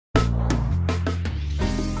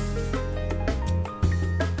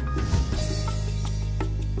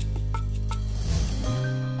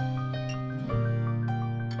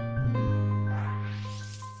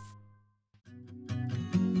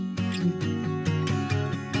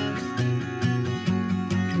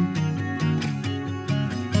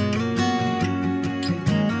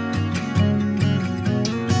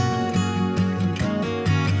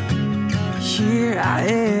I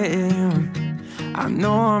am. I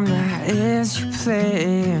know I'm not as you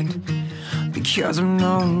planned, because I'm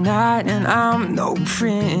no knight and I'm no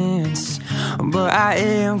prince. But I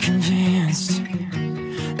am convinced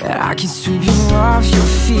that I can sweep you off your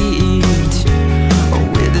feet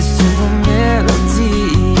with a simple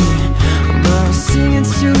melody. But I'm singing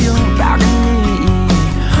to your balcony.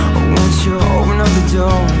 Won't you open up the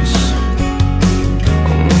doors?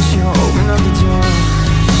 Won't you open up the doors?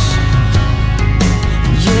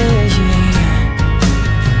 Yeah, yeah.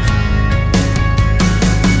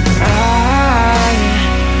 I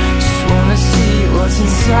just wanna see what's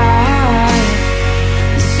inside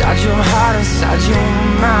your heart, inside your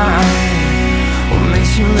mind. What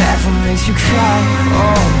makes you laugh, what makes you cry?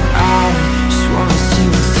 Oh, I just wanna see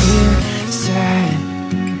what's inside.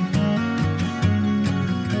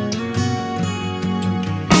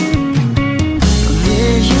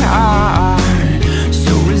 There you are,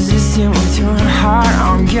 so resistant with your heart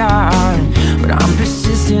on guard. But I'm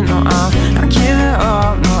persistent, no, I'm not giving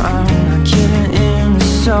up. No, I'm not giving in.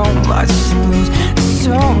 There's so much to lose, there's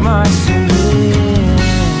so much to win.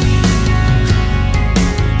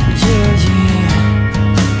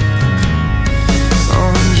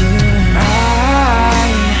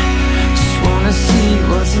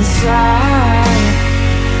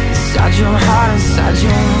 Inside your heart, inside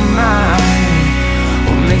your mind.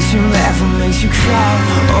 What makes you laugh, what makes you cry?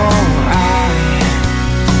 Oh,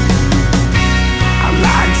 I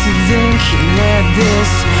like to think that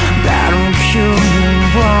this battle could be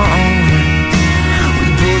won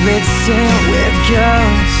with bullets and with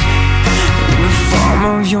guns, in the form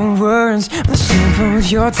of your words, the shape of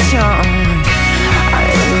your tongue. I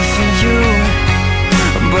aim for you,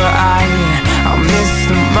 but I miss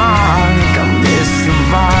the mark, I miss the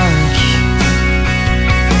mark.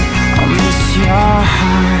 I miss your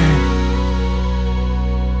heart.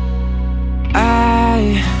 I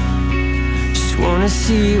just wanna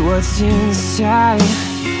see what's inside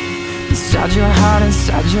your heart,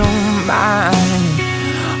 inside your mind.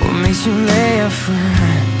 What makes you laugh?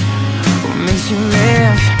 What makes you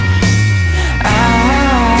laugh? I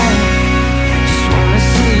just wanna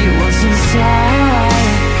see what's inside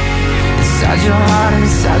your heart,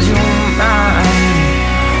 inside your mind.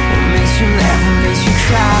 What makes you laugh, what makes you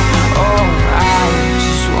cry? Oh, I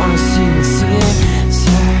just wanna see what's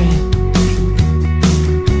inside.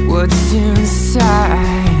 What's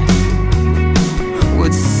inside?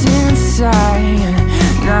 What's inside?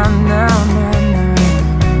 Nah, nah, nah, nah.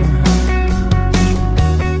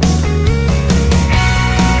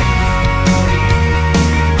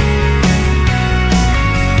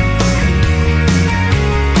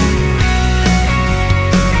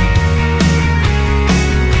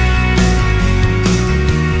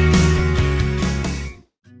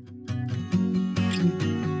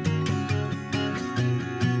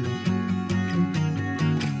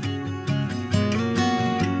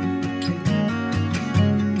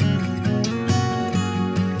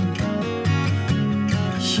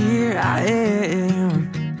 Here I am.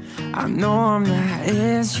 I know I'm not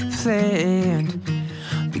as you planned,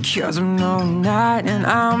 because I'm no knight and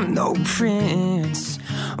I'm no prince.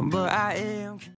 But I am